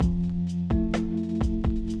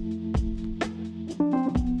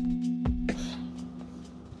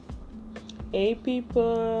Hey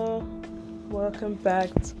people, welcome back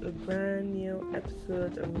to a brand new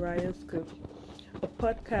episode of Raya Scoop, a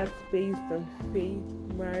podcast based on faith,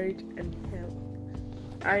 marriage, and health.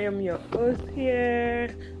 I am your host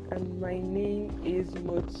here, and my name is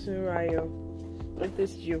Moturayo. If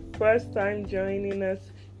this is your first time joining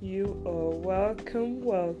us, you are welcome.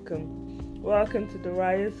 Welcome to the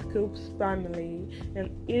Raya Scoops family.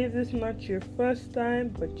 And if it's not your first time,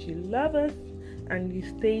 but you love us, and you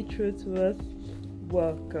stay true to us,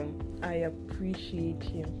 welcome. I appreciate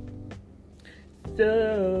you.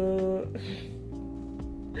 So,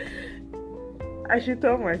 I should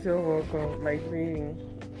tell myself welcome, like really.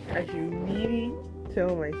 I should really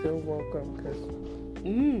tell myself welcome because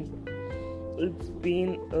it's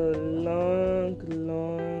been a long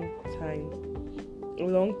time. A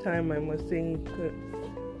long time, I must say.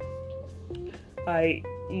 I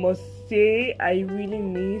must say I really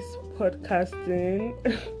miss podcasting.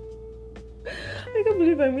 I can't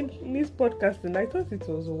believe I miss podcasting. I thought it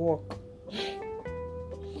was work.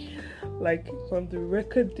 Like from the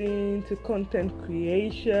recording to content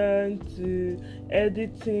creation to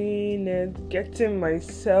editing and getting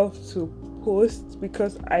myself to post,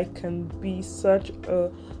 because I can be such a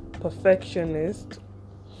perfectionist.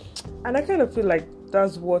 And I kind of feel like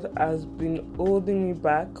that's what has been holding me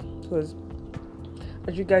back, because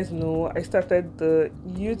as you guys know, I started the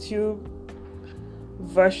YouTube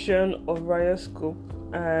version of Raya Scoop,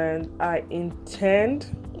 and I intend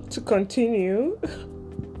to continue.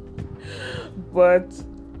 But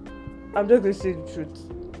I'm just going to say the truth.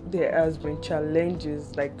 There has been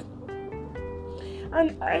challenges,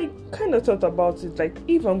 and I kind of thought about it, like,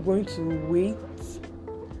 if I'm going to wait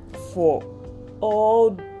for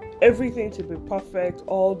everything to be perfect,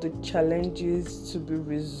 all the challenges to be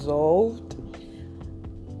resolved,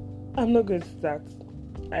 I'm not going to start,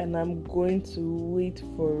 and I'm going to wait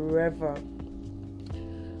forever.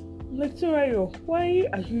 Like, Turayo, why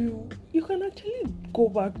are you can actually go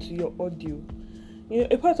back to your audio.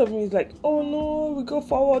 A part of me is like, oh no, we go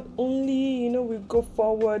forward only, we go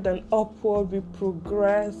forward and upward, we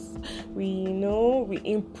progress, we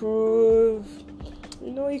improve,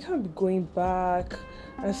 you can't be going back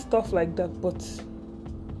and stuff like that. But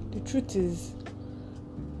the truth is,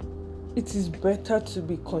 it is better to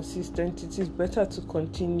be consistent. It is better to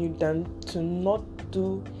continue than to not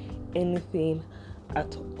do anything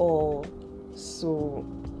at all. So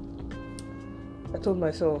I told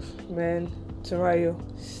myself, man, Turayo,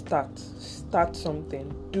 start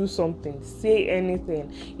something, do something, say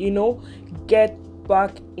anything, get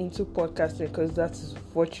back into podcasting, because that is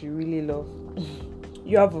what you really love.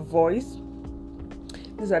 You have a voice.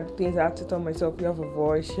 These are the things I have to tell myself. You have a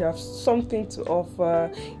voice, you have something to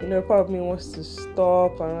offer. Part of me wants to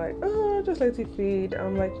stop and like, just let it fade.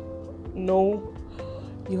 I'm like, no,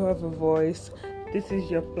 you have a voice. This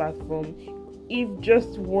is your platform. If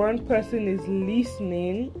just one person is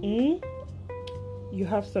listening, you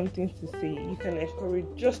have something to say. You can encourage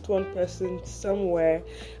just one person somewhere.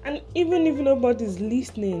 And even if nobody's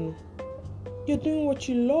listening, you're doing what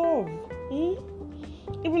you love.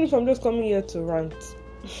 Even if I'm just coming here to rant,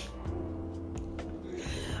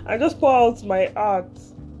 I just pour out my heart.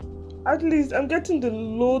 At least I'm getting the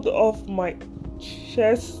load off my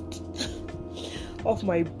chest, off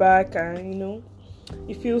my back, and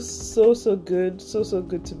it feels so good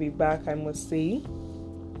to be back, I must say.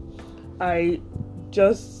 I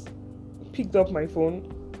just picked up my phone.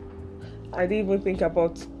 I didn't even think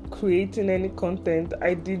about creating any content.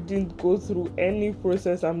 I didn't go through any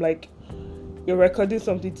process. I'm like, you're recording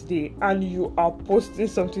something today and you are posting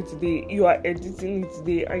something today, you are editing it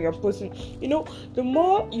today and you're posting. The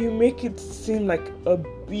more you make it seem like a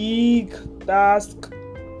big task,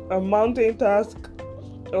 a mountain task,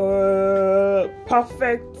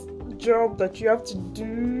 perfect job that you have to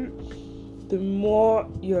do, the more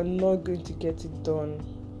you're not going to get it done.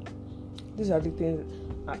 These are the things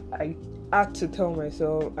I had to tell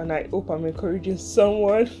myself, and I hope I'm encouraging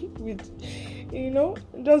someone with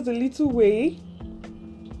just a little way.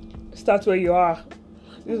 Start where you are.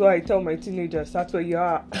 This is what I tell my teenagers: start where you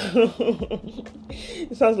are.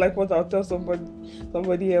 It sounds like what I'll tell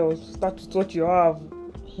somebody else. Start with what you have.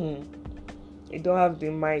 You don't have the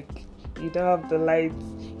mic, you don't have the lights,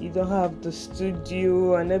 you don't have the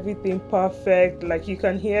studio and everything perfect. Like, you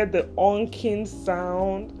can hear the honking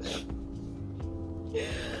sound.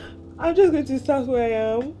 I'm just going to start where I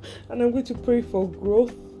am, and I'm going to pray for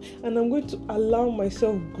growth, and I'm going to allow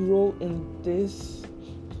myself grow in this,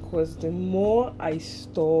 because the more I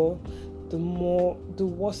store, the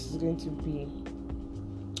worse it's going to be.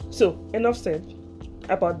 So, enough said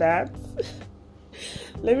about that.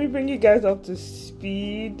 Let me bring you guys up to speed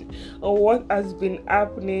speed on what has been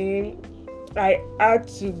happening. I had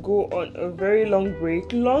to go on a very long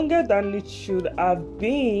break, longer than it should have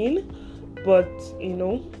been, but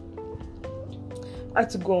I had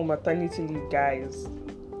to go on maternity leave, guys.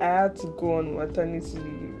 I had to go on maternity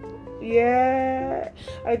leave. Yeah,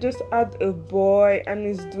 I just had a boy and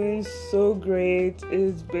he's doing so great.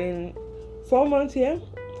 It's been 4 months here,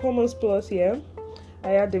 4 months plus here. I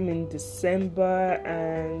had him in December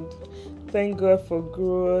and thank God for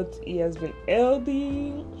growth. He has been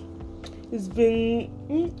healthy. It's been,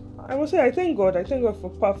 I must say, I thank God for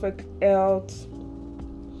perfect health.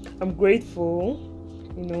 I'm grateful.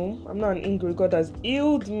 I'm not an ingrat. God has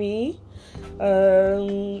healed me.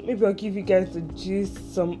 Maybe I'll give you guys the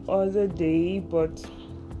gist some other day, but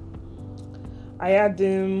I had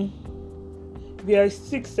him via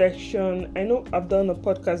C-section. I know I've done a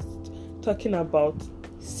podcast talking about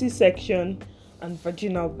C-section and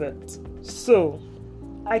vaginal birth, so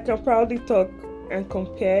I can proudly talk and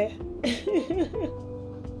compare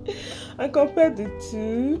the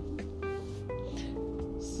two.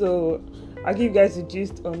 So I'll give you guys a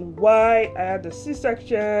gist on why I had the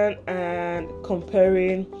C-section and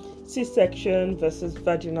comparing C-section versus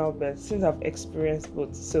vaginal birth, since I've experienced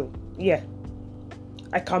both. So yeah,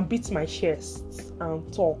 I can beat my chest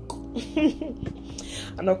and talk.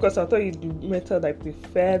 And of course I'll tell you the method I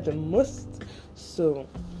prefer the most. So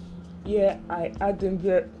yeah, I had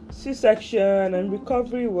the C-section and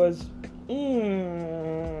recovery was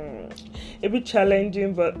a bit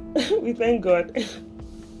challenging, but we thank God.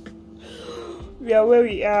 We are where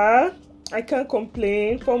we are. I can't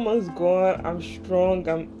complain. 4 months gone. I'm strong.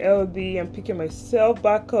 I'm healthy. I'm picking myself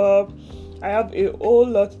back up. I have a whole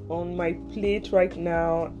lot on my plate right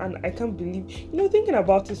now, and I can't believe. Thinking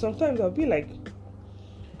about it, sometimes I'll be like,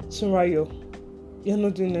 Surayo, you're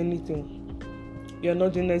not doing anything. You're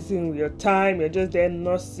not doing anything with your time. You're just there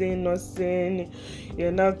nursing.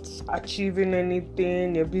 You're not achieving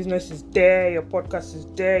anything. Your business is there. Your podcast is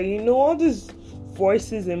there. All these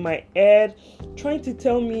voices in my head trying to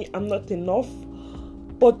tell me I'm not enough.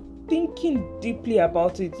 But thinking deeply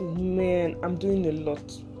about it, man, I'm doing a lot.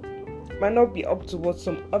 Might not be up to what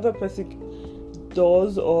some other person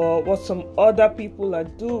does or what some other people are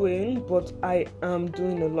doing, but I am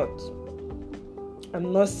doing a lot.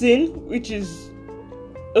 I'm nursing, which is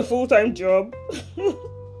a full-time job.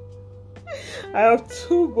 I have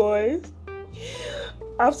 2 boys.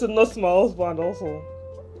 I have to nurse my husband also,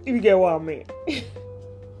 if you get what I mean.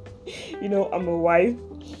 I'm a wife.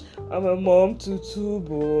 I'm a mom to 2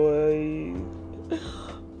 boys.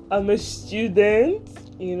 I'm a student,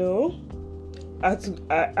 I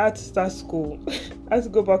had to start school. I had to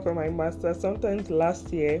go back for my master's sometimes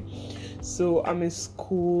last year. So I'm in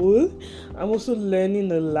school. I'm also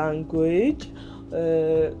learning a language.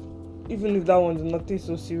 Even if that one's nothing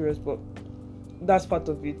so serious, but that's part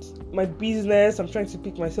of it. My business, I'm trying to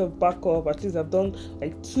pick myself back up. At least I've done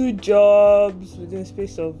like 2 jobs within the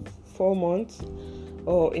space of 4 months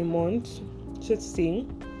or a month, so to say.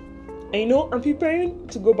 And I'm preparing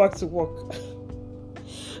to go back to work.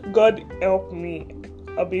 God help me.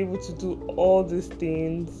 I'll be able to do all these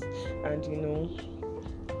things. And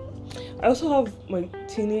I also have my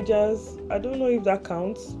teenagers. I don't know if that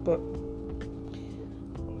counts, but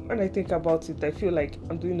when I think about it, I feel like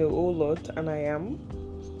I'm doing a whole lot, and I am.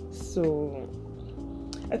 So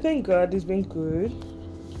I thank God. It's been good.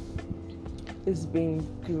 It's been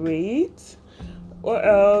great. What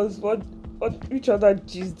else? Which other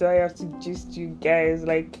gist do I have to gist you guys?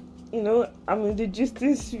 I'm in the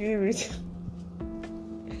gisting spirit.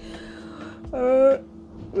 Well,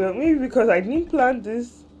 maybe because I didn't plan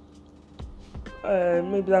this.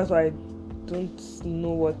 Maybe that's why I don't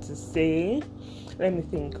know what to say. Let me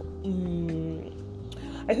think.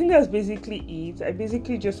 I think that's basically it. I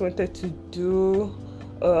basically just wanted to do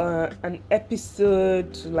an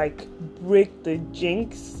episode to break the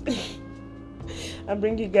jinx and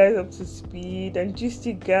bring you guys up to speed and gist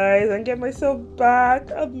you guys and get myself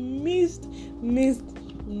back. I've missed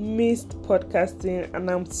podcasting, and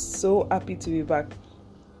I'm so happy to be back.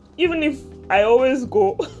 Even if I always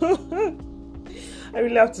go, I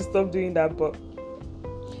really have to stop doing that, but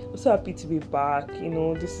I'm so happy to be back.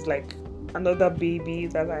 This is like another baby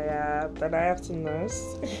that I have to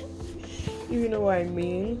nurse. If you know what I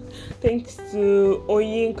mean. Thanks to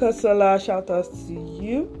Oyinka Sola, shout out to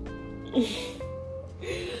you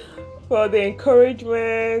for the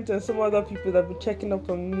encouragement, and some other people that have been checking up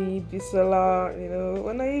on me. Bisola,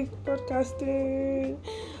 when are you podcasting?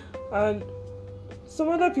 And some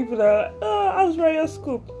other people that are like, how's Royal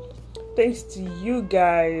Scoop? Thanks to you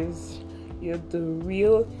guys. You're the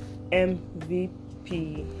real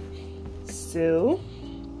MVP. So,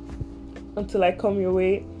 until I come your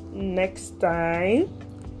way next time,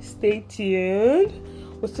 stay tuned.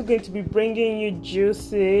 We're still going to be bringing you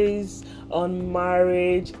juices on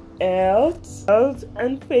marriage, health,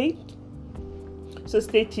 and faith. So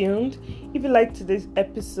stay tuned. If you liked today's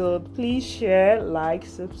episode, please share, like,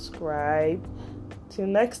 subscribe. Till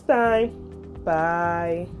next time,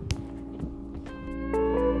 bye.